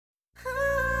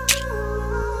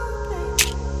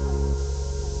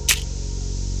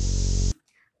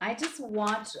I just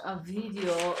watched a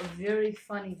video, a very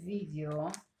funny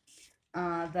video,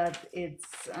 that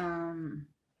it's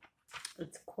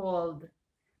called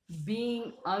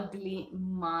 "Being Ugly: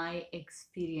 My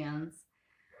Experience."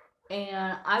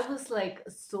 And I was like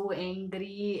so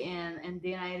angry, and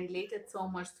then I related so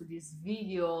much to this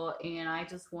video, and I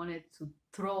just wanted to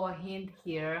throw a hint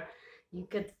here. You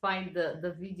could find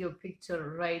the video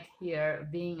picture right here.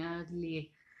 Being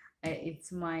ugly,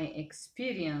 it's my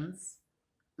experience.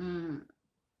 Mm,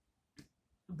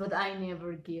 but I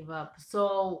never give up.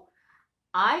 So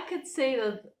I could say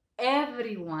that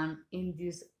everyone in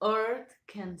this earth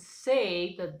can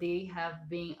say that they have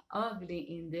been ugly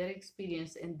in their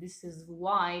experience, and this is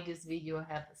why this video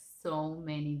has so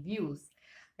many views,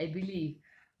 I believe.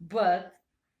 But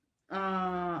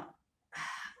uh,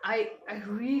 I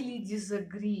really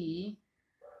disagree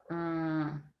uh,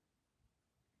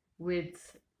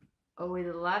 with with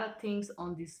a lot of things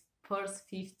on this first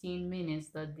 15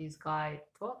 minutes that this guy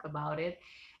talked about it,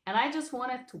 and I just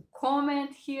wanted to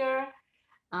comment here.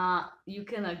 You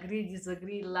can agree,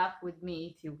 disagree, laugh with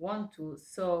me if you want to.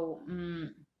 So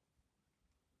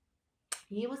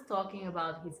he was talking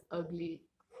about his ugly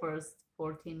first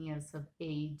 14 years of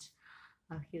age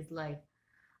of his life.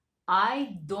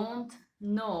 I don't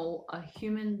know a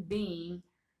human being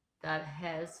that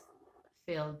has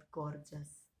felt gorgeous.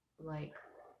 Like,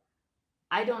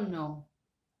 I don't know.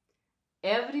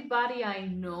 Everybody I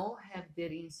know have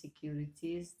their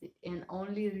insecurities, and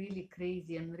only really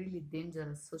crazy and really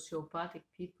dangerous sociopathic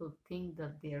people think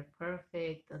that they're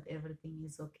perfect, that everything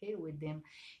is okay with them.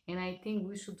 And I think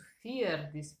we should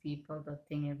fear these people that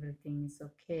think everything is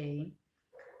okay.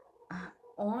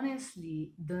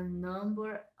 Honestly, the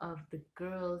number of the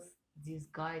girls this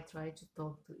guy tried to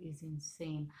talk to is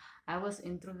insane. I was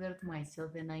introvert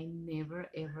myself, and I never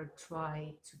ever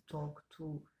tried to talk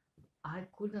to I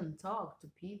couldn't talk to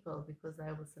people because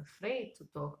I was afraid to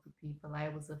talk to people. I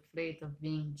was afraid of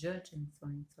being judged and so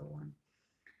on and so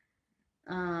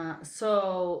on.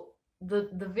 So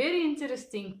the very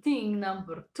interesting thing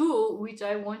number two, which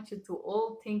I want you to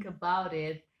all think about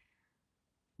it,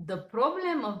 the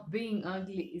problem of being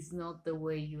ugly is not the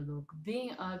way you look.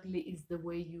 Being ugly is the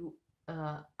way you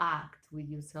act with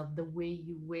yourself, the way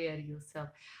you wear yourself.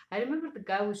 I remember the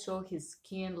guy would show his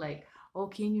skin like, oh,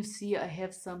 can you see? I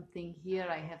have something here.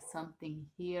 I have something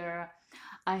here.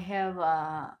 I have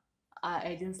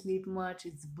I didn't sleep much.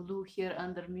 It's blue here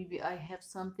under. Maybe I have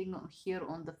something here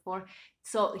on the floor.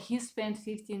 So he spent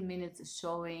 15 minutes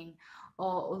showing,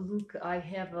 oh, look, I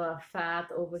have a fat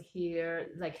over here.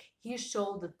 Like, he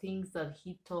showed the things that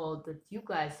he thought that you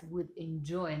guys would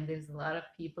enjoy. And there's a lot of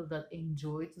people that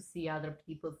enjoy to see other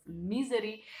people's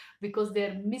misery because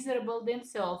they're miserable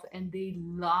themselves, and they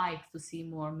like to see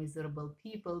more miserable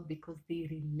people because they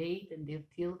relate and they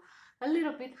feel a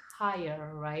little bit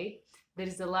higher, right? There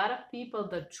is a lot of people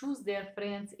that choose their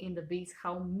friends in the base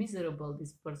how miserable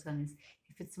this person is.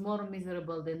 If it's more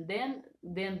miserable than them,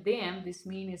 this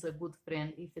means is a good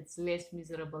friend. If it's less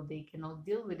miserable, they cannot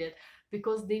deal with it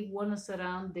because they want to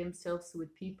surround themselves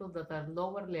with people that are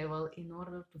lower level in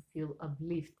order to feel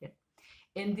uplifted.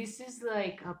 And this is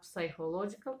like a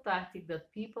psychological tactic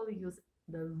that people use,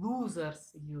 the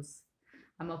losers use.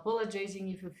 I'm apologizing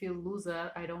if you feel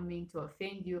loser. I don't mean to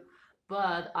offend you,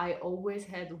 but I always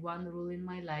had one rule in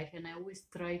my life, and I always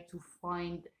try to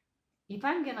find, if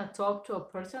I'm gonna talk to a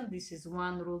person, this is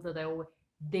one rule that I always,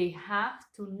 they have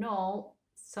to know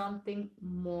something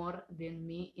more than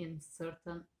me in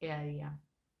certain area.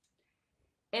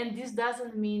 And this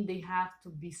doesn't mean they have to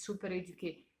be super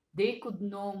educated. They could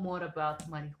know more about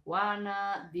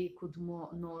marijuana, they could know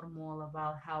more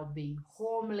about how being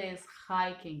homeless,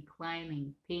 hiking,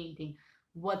 climbing, painting,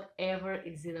 whatever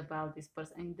is it about this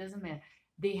person. And it doesn't matter.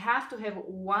 They have to have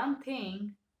one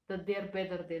thing that they're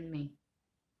better than me.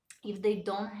 If they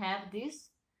don't have this,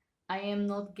 I am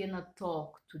not gonna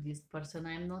talk to this person.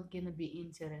 I'm not gonna be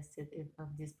interested in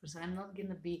of this person. I'm not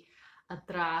gonna be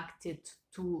attracted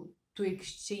to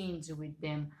exchange with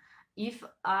them. If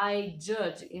I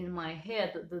judge in my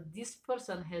head that this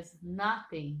person has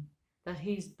nothing, that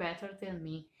he's better than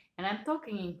me, and I'm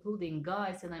talking including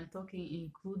guys, and I'm talking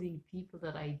including people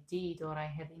that I date or I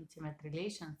have intimate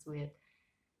relations with,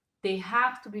 they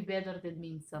have to be better than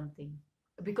me in something,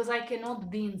 because I cannot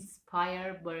be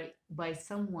inspired by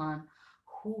someone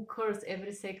who curse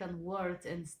every second word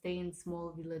and stay in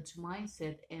small village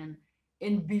mindset and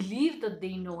believe that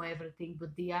they know everything,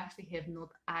 but they actually have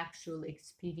not actual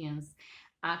experience,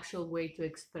 actual way to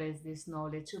express this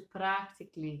knowledge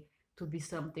practically to be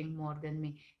something more than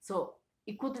me. So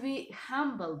it could be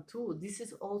humble too. This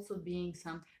is also being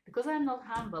some, because I'm not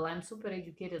humble, I'm super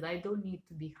educated, I don't need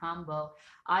to be humble.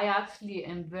 I actually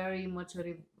am very much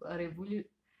a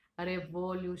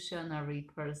revolutionary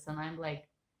person. I'm like,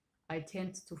 I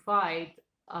tend to fight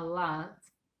a lot.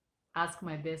 Ask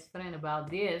my best friend about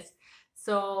this.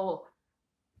 So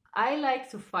I like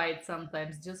to fight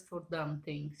sometimes just for dumb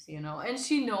things, you know. And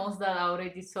she knows that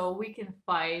already, so we can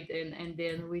fight, and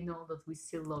then we know that we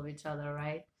still love each other,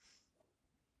 right?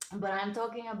 But I'm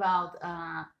talking about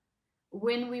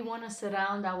when we want to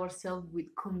surround ourselves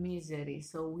with commisery,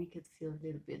 so we could feel a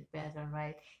little bit better,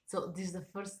 right? So this is the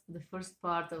first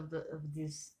part of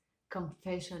this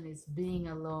confession is being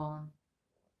alone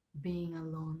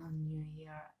on New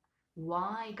Year.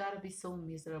 Why you gotta be so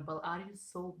miserable? Are you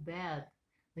so bad?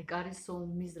 Like, are you so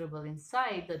miserable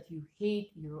inside that you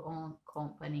hate your own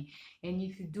company? And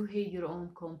if you do hate your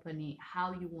own company,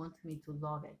 how you want me to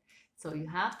love it? So you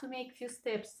have to make few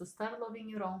steps to start loving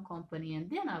your own company, and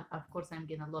then of course I'm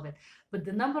gonna love it. But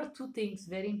the number two things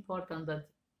very important that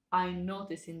I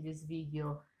notice in this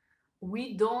video,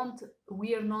 we don't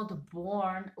we are not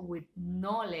born with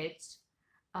knowledge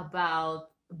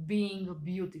about being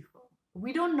beautiful.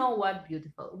 We don't know what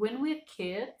beautiful. When we're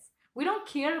kids, we don't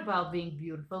care about being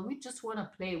beautiful. We just want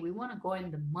to play. We want to go in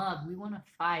the mud. We want to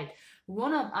fight.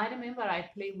 I remember I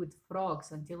played with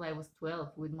frogs until I was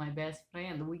 12 with my best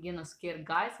friend. We're gonna scare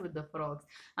guys with the frogs.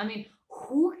 I mean,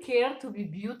 who cared to be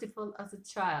beautiful as a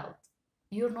child?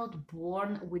 You're not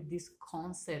born with this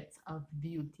concept of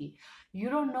beauty. You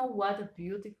don't know what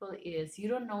beautiful is. You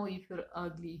don't know if you're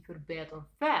ugly, if you're bad or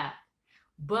fat.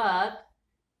 But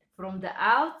from the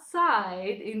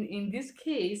outside, in this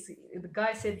case, the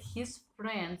guy said his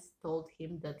friends told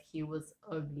him that he was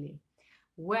ugly.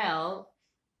 Well,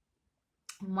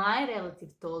 my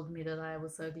relative told me that I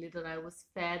was ugly, that I was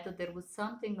fat, that there was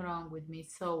something wrong with me.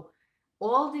 So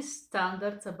all these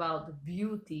standards about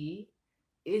beauty,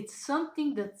 it's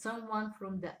something that someone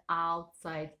from the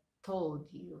outside told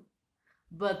you.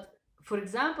 But for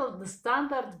example, the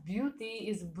standard beauty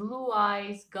is blue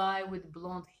eyes guy with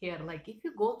blonde hair. Like, if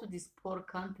you go to these poor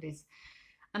countries,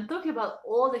 I'm talking about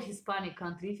all the Hispanic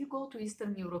country. If you go to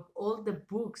Eastern Europe, all the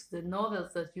books, the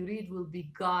novels that you read will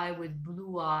be guy with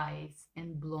blue eyes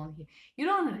and blonde hair. You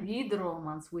don't read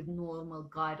romance with normal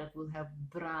guy that will have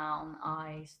brown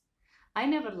eyes. I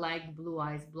never liked blue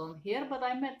eyes, blonde hair, but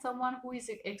I met someone who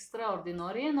is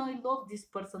extraordinary, and I love this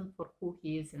person for who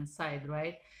he is inside,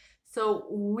 right? So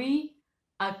we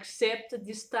accept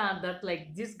the standard,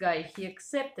 like this guy, he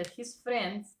accepted his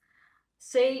friends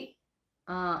say,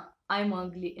 I'm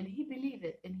ugly, and he believed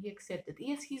it and he accepted.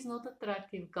 Yes, he's not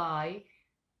attractive guy,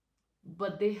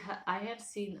 but I have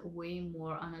seen way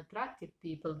more unattractive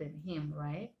people than him,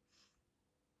 right?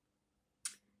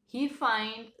 He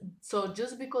find So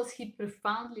just because he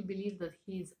profoundly believes that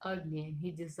he is ugly and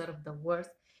he deserves the worst,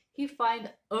 he find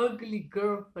ugly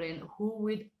girlfriend who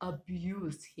would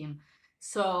abuse him.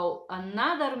 So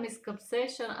another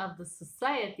misconception of the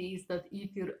society is that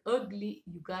if you're ugly,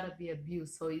 you gotta be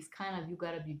abused. So it's kind of, you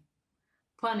gotta be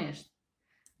punished.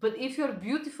 But if you're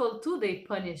beautiful too, they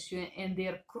punish you, and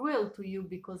they're cruel to you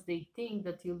because they think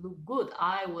that you look good.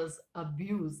 I was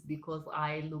abused because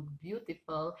I look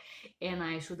beautiful, and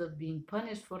I should have been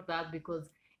punished for that because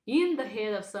in the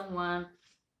head of someone,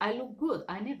 I look good.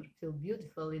 I never feel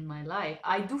beautiful in my life.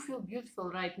 I do feel beautiful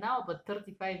right now, but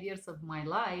 35 years of my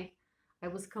life, I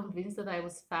was convinced that I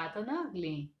was fat and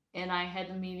ugly, and I had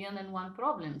a million and one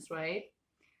problems, right?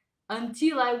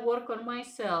 Until I work on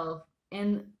myself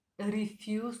and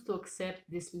refuse to accept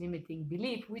this limiting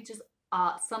belief, which is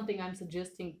something I'm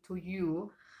suggesting to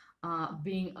you,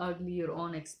 being ugly, your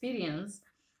own experience.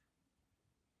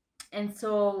 And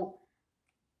so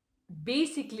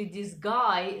basically, this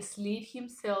guy slave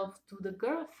himself to the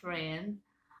girlfriend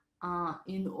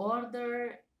in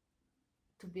order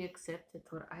to be accepted,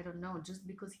 or I don't know, just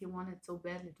because he wanted so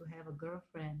badly to have a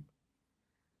girlfriend.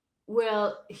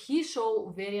 Well, he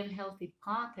showed very unhealthy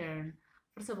pattern.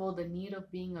 First of all, the need of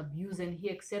being abused, and he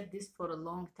accepted this for a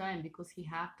long time because he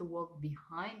had to walk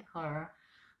behind her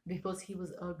because he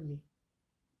was ugly.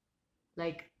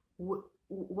 Like,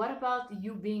 what about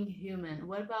you being human?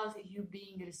 What about you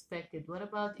being respected? What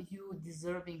about you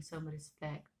deserving some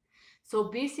respect? So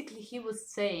basically, he was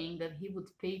saying that he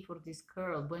would pay for this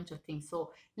girl a bunch of things.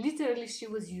 So literally, she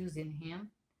was using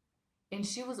him, and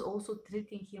she was also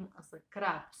treating him as a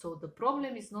crap. So the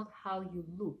problem is not how you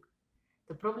look,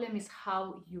 the problem is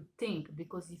how you think,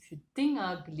 because if you think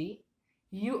ugly,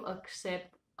 you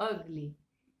accept ugly.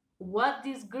 What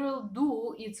this girl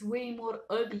do, it's way more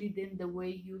ugly than the way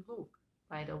you look.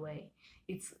 by the way.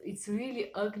 It's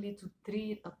really ugly to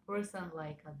treat a person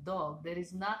like a dog. There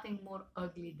is nothing more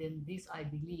ugly than this, I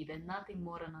believe, and nothing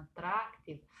more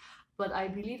unattractive. But I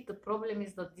believe the problem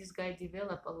is that this guy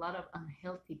developed a lot of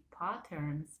unhealthy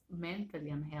patterns, mentally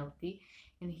unhealthy,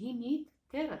 and he needs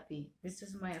therapy. This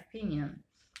is my opinion.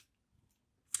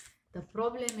 The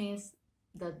problem is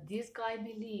that this guy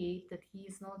believes that he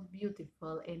is not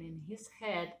beautiful, and in his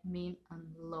head mean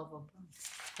unlovable.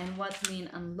 And what mean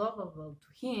unlovable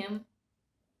to him?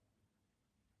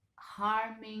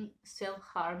 Harming,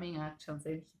 self-harming actions.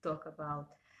 And he talk about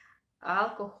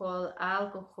alcohol,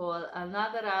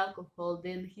 another alcohol.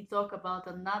 Then he talk about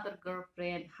another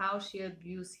girlfriend, how she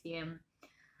abused him.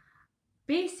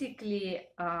 Basically,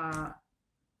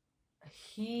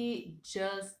 he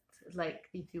just, like,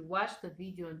 if you watch the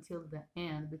video until the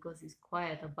end, because it's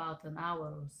quiet about an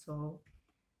hour or so,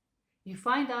 you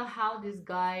find out how this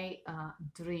guy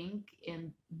drink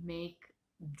and make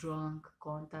drunk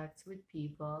contacts with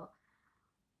people,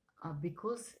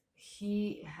 because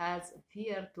he has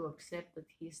fear to accept that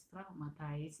he's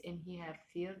traumatized, and he have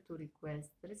fear to request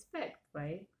respect,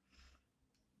 right?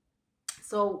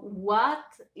 So what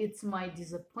it's my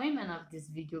disappointment of this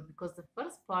video, because the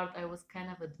first part I was kind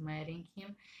of admiring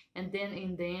him, and then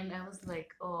in the end I was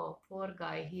like, oh, poor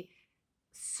guy, he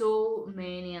so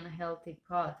many unhealthy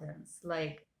patterns.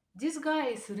 Like, this guy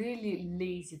is really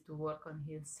lazy to work on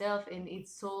himself, and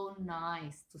it's so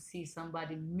nice to see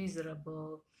somebody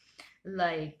miserable,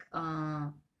 like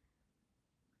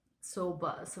so,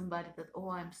 but somebody that,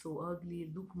 oh, I'm so ugly,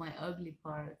 look my ugly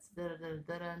parts, da da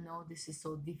da da, no, this is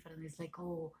so different. It's like,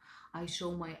 oh, I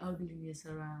show my ugliness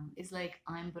around. It's like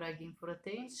I'm bragging for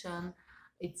attention.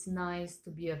 It's nice to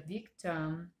be a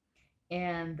victim.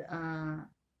 And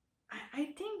I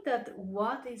think that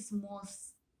what is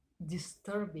most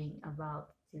disturbing about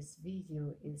this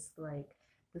video is like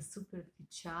the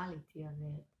superficiality of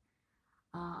it.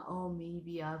 Oh,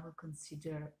 maybe I will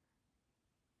consider.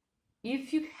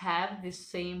 If you have the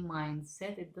same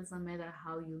mindset, it doesn't matter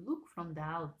how you look from the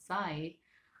outside,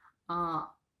 uh,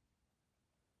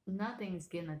 nothing is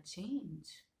gonna change.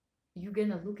 You're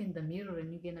gonna look in the mirror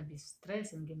and you're gonna be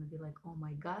stressed and gonna be like, oh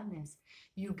my goodness.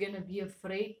 You're gonna be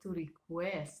afraid to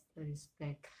request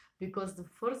respect, because the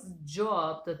first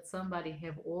job that somebody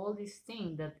have all these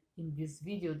things that in this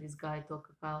video this guy talk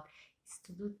about is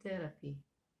to do therapy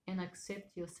and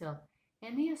accept yourself.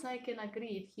 And yes, I can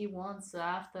agree, if he wants,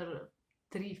 after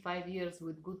 3 5 years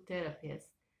with good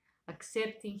therapists,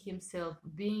 accepting himself,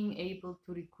 being able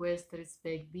to request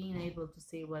respect, being able to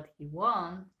say what he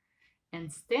wants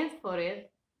and stand for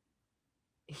it,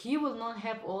 he will not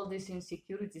have all these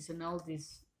insecurities and all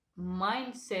these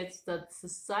mindsets that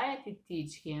society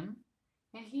teach him,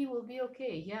 and he will be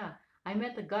okay. Yeah, I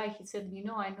met a guy, he said,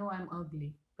 I know I'm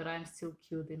ugly, but I'm still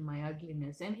cute in my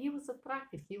ugliness. And he was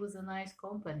attractive, he was a nice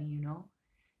company.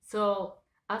 So,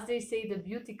 as they say, the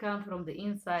beauty comes from the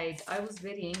inside. I was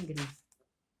very angry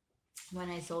when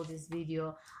I saw this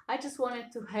video. I just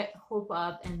wanted to hope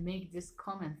up and make this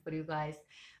comment for you guys.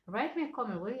 Write me a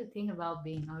comment. What do you think about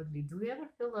being ugly? Do you ever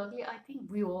feel ugly? I think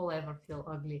we all ever feel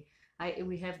ugly.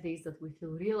 We have days that we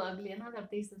feel real ugly, and other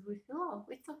days that we feel, oh,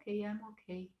 it's okay, I'm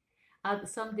okay.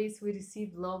 Some days we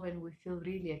receive love and we feel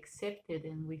really accepted,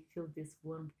 and we feel this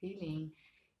warm feeling,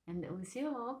 and we say,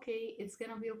 oh, okay, it's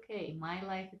gonna be okay. My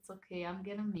life, it's okay. I'm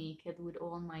gonna make it with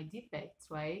all my defects,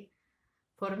 right?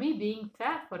 For me, being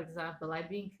fat, for example, I've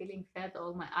been feeling fat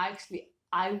all my, actually,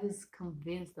 I was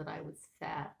convinced that I was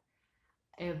fat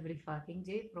every fucking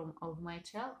day from of my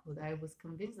childhood. I was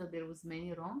convinced that there was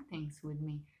many wrong things with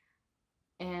me,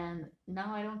 and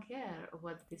now I don't care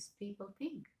what these people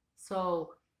think.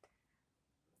 So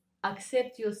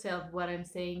accept yourself. What I'm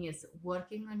saying is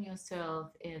working on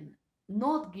yourself and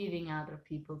not giving other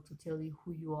people to tell you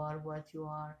who you are, what you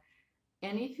are.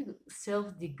 And if you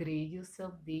self-degrade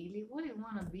yourself daily, what do you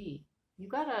want to be? You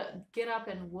gotta get up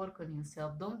and work on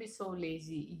yourself. Don't be so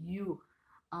lazy.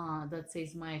 That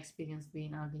says my experience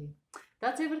being ugly.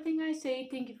 That's everything I say.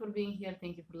 Thank you for being here.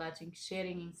 Thank you for watching,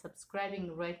 sharing, and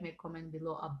subscribing. Write me a comment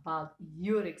below about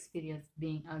your experience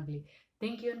being ugly.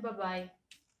 Thank you and bye bye.